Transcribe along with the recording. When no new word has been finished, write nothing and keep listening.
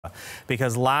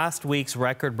Because last week's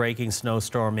record-breaking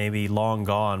snowstorm may be long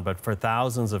gone, but for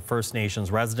thousands of First Nations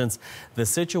residents, the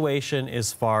situation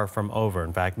is far from over.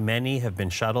 In fact, many have been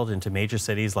shuttled into major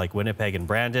cities like Winnipeg and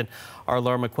Brandon. Our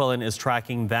Laura McQuillan is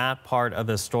tracking that part of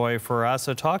the story for us.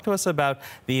 So talk to us about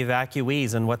the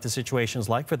evacuees and what the situation is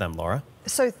like for them, Laura.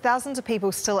 So thousands of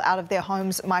people still out of their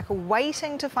homes, Michael,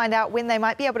 waiting to find out when they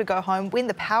might be able to go home, when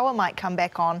the power might come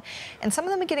back on. And some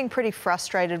of them are getting pretty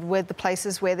frustrated with the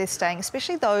places where they're staying,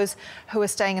 especially those who are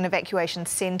staying in evacuation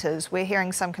centres. We're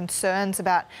hearing some concerns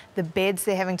about the beds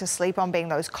they're having to sleep on being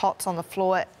those cots on the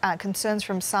floor, concerns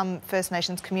from some First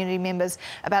Nations community members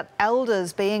about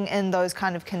elders being in those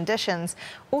kind of conditions.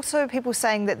 Also, people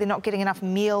saying that they're not getting enough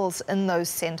meals in those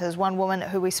centres. One woman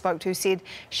who we spoke to said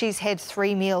she's had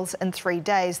 3 meals in 3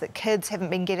 days, that kids haven't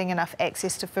been getting enough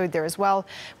access to food there as well.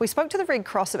 We spoke to the Red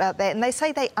Cross about that, and they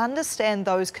say they understand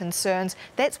those concerns.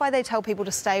 That's why they tell people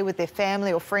to stay with their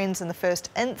family or friends in the first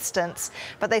instance.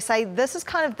 But they say this is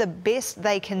kind of the best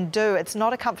they can do. It's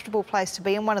not a comfortable place to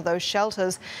be in one of those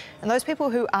shelters, and those people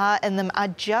who are in them are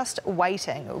just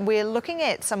waiting. We're looking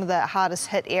at some of the hardest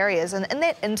hit areas, and in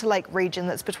that interlake region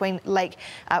that's between Lake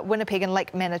Winnipeg and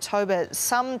Lake Manitoba,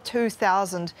 some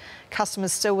 2,000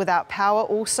 customers still without power,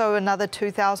 also another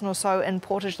 2,000 or so in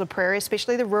Portage la Prairie,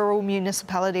 especially the rural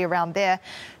municipality around there.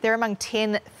 They're among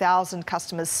 10,000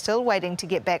 customers still waiting to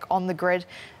get back on the grid.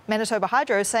 Manitoba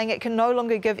Hydro is saying it can no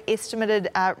longer give estimated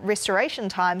restoration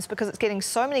times because it's getting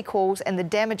so many calls and the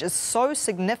damage is so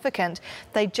significant,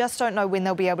 they just don't know when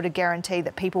they'll be able to guarantee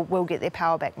that people will get their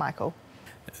power back, Michael.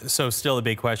 So still a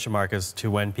big question mark as to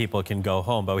when people can go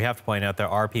home. But we have to point out there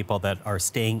are people that are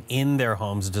staying in their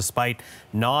homes despite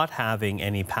not having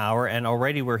any power. And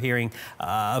already we're hearing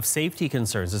of safety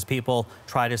concerns as people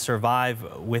try to survive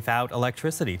without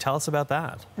electricity. Tell us about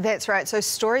that. That's right. So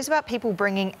stories about people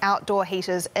bringing outdoor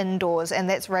heaters indoors, and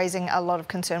that's raising a lot of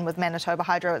concern with Manitoba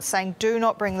Hydro. It's saying do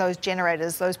not bring those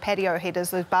generators, those patio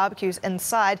heaters, those barbecues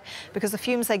inside because the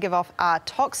fumes they give off are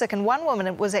toxic. And one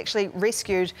woman was actually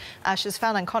rescued. She was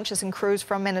found unconscious, and crews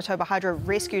from Manitoba Hydro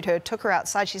rescued her, took her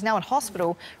outside. She's now in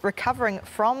hospital recovering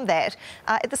from that.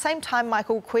 At the same time,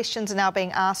 Michael, questions are now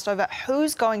being asked over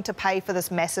who's going to pay for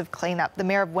this massive cleanup. The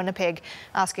Mayor of Winnipeg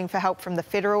asking for help from the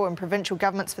federal and provincial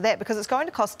governments for that because it's going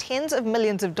to cost tens of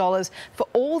millions of dollars for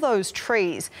all those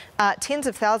trees, tens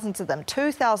of thousands of them,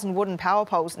 2,000 wooden power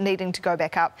poles needing to go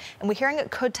back up. And we're hearing it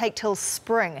could take till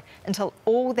spring until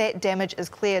all that damage is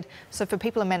cleared. So for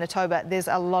people in Manitoba, there's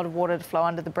a lot of water to flow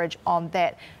under the bridge on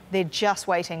that. They're just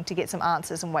waiting to get some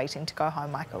answers and waiting to go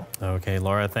home, Michael. Okay,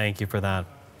 Laura, thank you for that.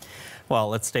 Well,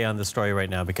 let's stay on the story right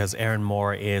now because Eyann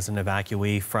Moar is an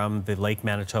evacuee from the Lake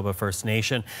Manitoba First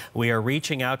Nation. We are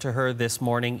reaching out to her this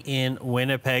morning in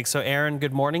Winnipeg. So, Eyann,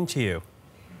 good morning to you.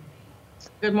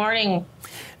 Good morning.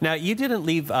 Now, you didn't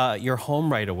leave your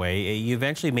home right away. You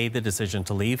eventually made the decision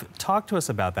to leave. Talk to us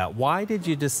about that. Why did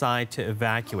you decide to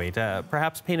evacuate?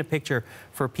 Perhaps paint a picture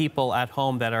for people at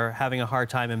home that are having a hard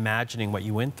time imagining what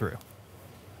you went through.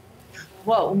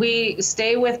 Well, we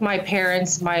stay with my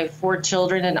parents, my 4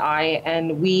 children and I,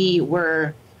 and we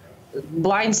were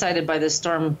blindsided by the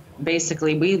storm.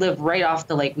 Basically, we live right off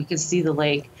the lake. We could see the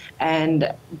lake,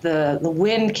 and the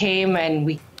wind came, and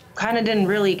we kind of didn't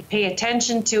really pay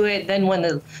attention to it. Then when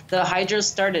the hydro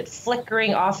started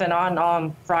flickering off and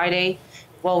on Friday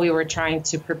while we were trying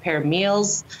to prepare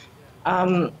meals,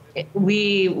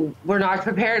 we were not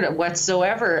prepared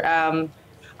whatsoever.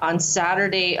 On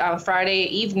Friday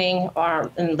evening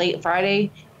or late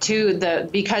Friday,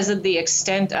 because of the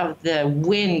extent of the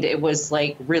wind, it was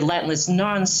like relentless,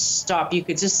 non-stop. You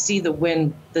could just see the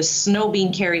wind, the snow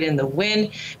being carried in the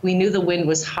wind. We knew the wind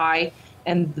was high.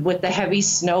 And with the heavy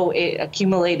snow, it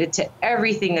accumulated to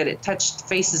everything that it touched,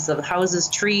 faces of houses,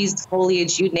 trees,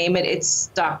 foliage, you name it, it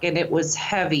stuck, and it was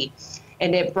heavy.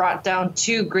 And it brought down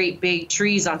 2 great big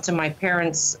trees onto my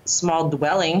parents' small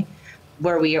dwelling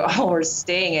where we all were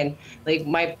staying. And like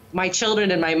my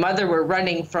children and my mother were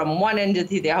running from one end of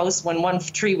the house when one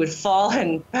tree would fall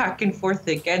and back and forth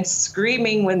again,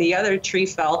 screaming when the other tree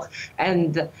fell.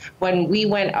 And when we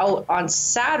went out on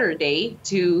Saturday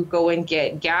to go and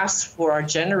get gas for our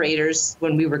generators,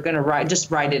 when we were going to ride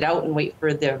it out and wait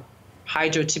for the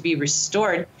hydro to be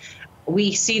restored,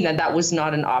 we seen that was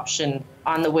not an option.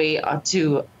 On the way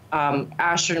to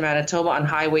Ashern, Manitoba on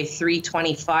Highway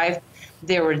 325,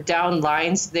 there were down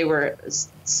lines. They were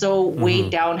so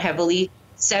weighed down heavily.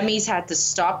 Semis had to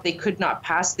stop. They could not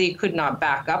pass. They could not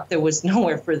back up. There was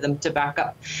nowhere for them to back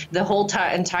up. The whole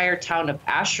entire town of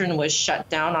Ashern was shut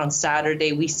down on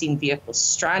Saturday. We seen vehicles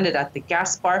stranded at the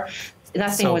gas bar.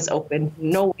 Nothing was open.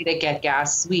 No way to get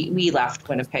gas. We left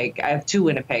Winnipeg. I have to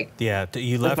Winnipeg. Yeah,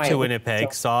 you left to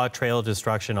Winnipeg, saw trail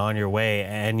destruction on your way,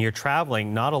 and you're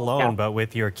traveling not alone, but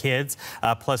with your kids,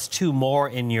 plus 2 more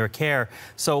in your care.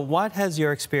 So what has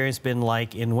your experience been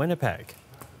like in Winnipeg?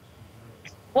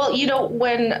 Well, you know,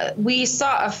 when we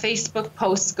saw a Facebook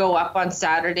post go up on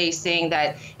Saturday saying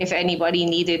that if anybody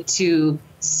needed to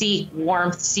seek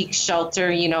warmth, seek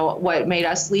shelter, you know, what made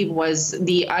us leave was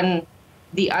the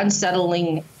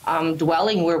unsettling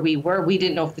dwelling where we were. We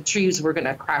didn't know if the trees were going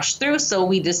to crash through, so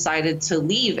we decided to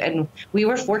leave. And we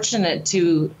were fortunate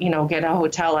to, you know, get a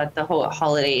hotel at the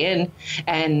Holiday Inn.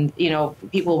 And, you know,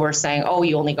 people were saying, oh,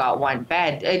 you only got 1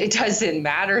 bed. It doesn't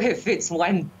matter if it's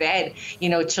 1 bed. You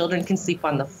know, children can sleep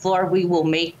on the floor. We will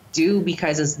make do,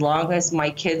 because as long as my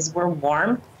kids were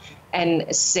warm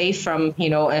and safe from, you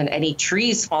know, and any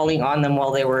trees falling on them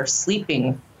while they were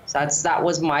sleeping. So that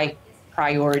was my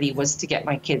priority, was to get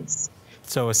my kids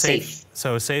safe.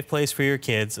 So a safe place for your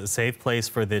kids, a safe place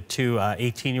for the 2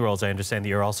 18-year-olds I understand that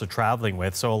you're also traveling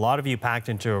with. So a lot of you packed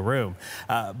into a room.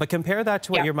 But compare that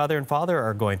to what your mother and father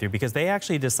are going through, because they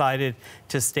actually decided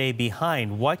to stay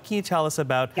behind. What can you tell us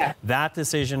about that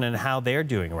decision and how they're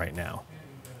doing right now?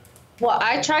 Well,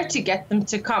 I tried to get them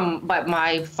to come, but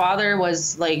my father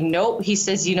was like, nope. He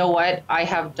says, you know what? I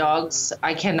have dogs.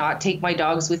 I cannot take my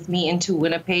dogs with me into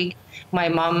Winnipeg. My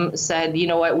mom said, you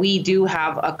know what? We do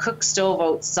have a cook stove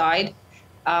outside.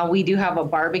 We do have a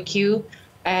barbecue.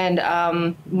 And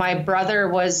my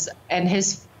brother and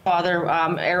his father,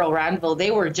 Errol Ranville,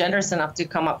 they were generous enough to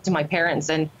come up to my parents,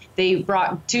 and they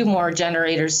brought 2 more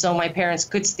generators so my parents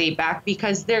could stay back,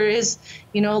 because there is,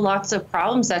 you know, lots of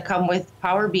problems that come with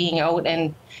power being out,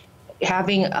 and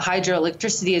having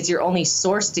hydroelectricity as your only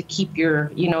source to keep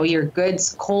your, you know, your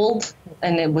goods cold.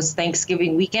 And it was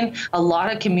Thanksgiving weekend. A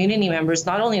lot of community members,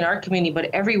 not only in our community, but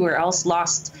everywhere else,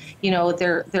 lost, you know,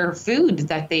 their food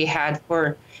that they had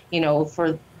for, you know,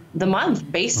 for the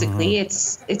month. Basically,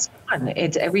 it's gone.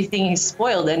 Everything is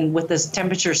spoiled. And with this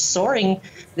temperature soaring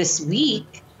this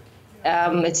week,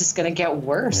 it's just going to get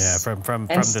worse. Yeah, from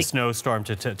the snowstorm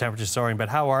to temperature soaring. But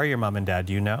how are your mom and dad?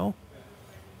 Do you know?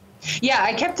 Yeah,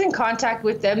 I kept in contact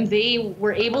with them. They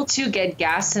were able to get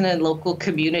gas in a local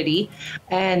community,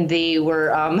 and they were,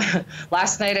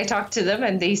 last night I talked to them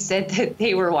and they said that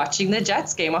they were watching the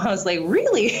Jets game. I was like,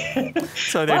 really?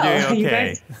 So they're doing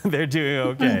okay. They're doing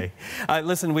okay.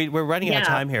 Listen, we're running out of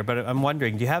time here, but I'm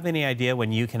wondering, do you have any idea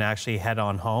when you can actually head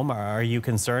on home? Or are you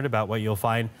concerned about what you'll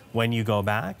find when you go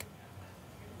back?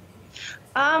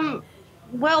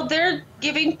 Well, they're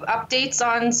giving updates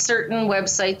on certain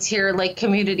websites here, like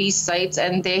community sites,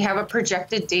 and they have a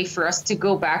projected date for us to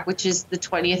go back, which is the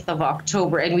 20th of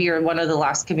October, and we are one of the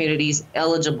last communities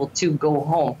eligible to go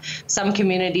home. Some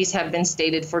communities have been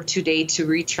stated for today to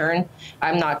return.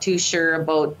 I'm not too sure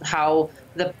about how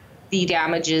the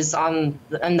damages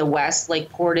in the west, like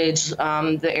Portage,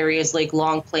 the areas like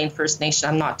Long Plain First Nation.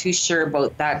 I'm not too sure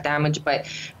about that damage, but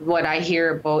what I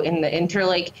hear about in the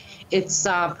Interlake, it's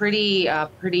pretty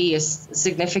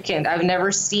significant. I've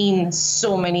never seen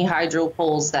so many hydro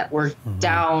poles that were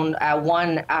down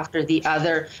one after the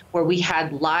other, where we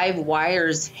had live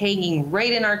wires hanging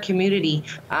right in our community.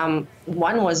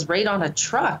 One was right on a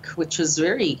truck, which was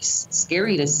very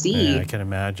scary to see. Yeah, I can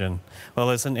imagine. Well,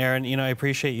 listen, Eyann, you know, I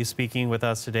appreciate you speaking with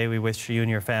us today. We wish you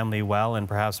and your family well, and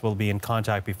perhaps we'll be in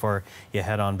contact before you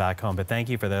head on back home. But thank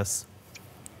you for this.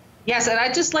 Yes, and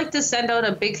I'd just like to send out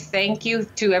a big thank you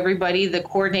to everybody, the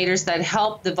coordinators that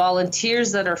helped, the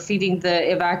volunteers that are feeding the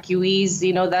evacuees.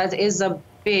 You know, that is a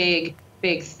big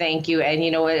thank you. And,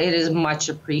 you know, it is much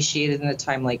appreciated in a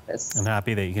time like this. I'm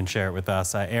happy that you can share it with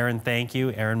us. Eyann, thank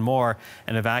you. Eyann Moar,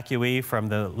 an evacuee from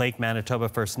the Lake Manitoba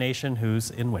First Nation who's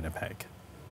in Winnipeg.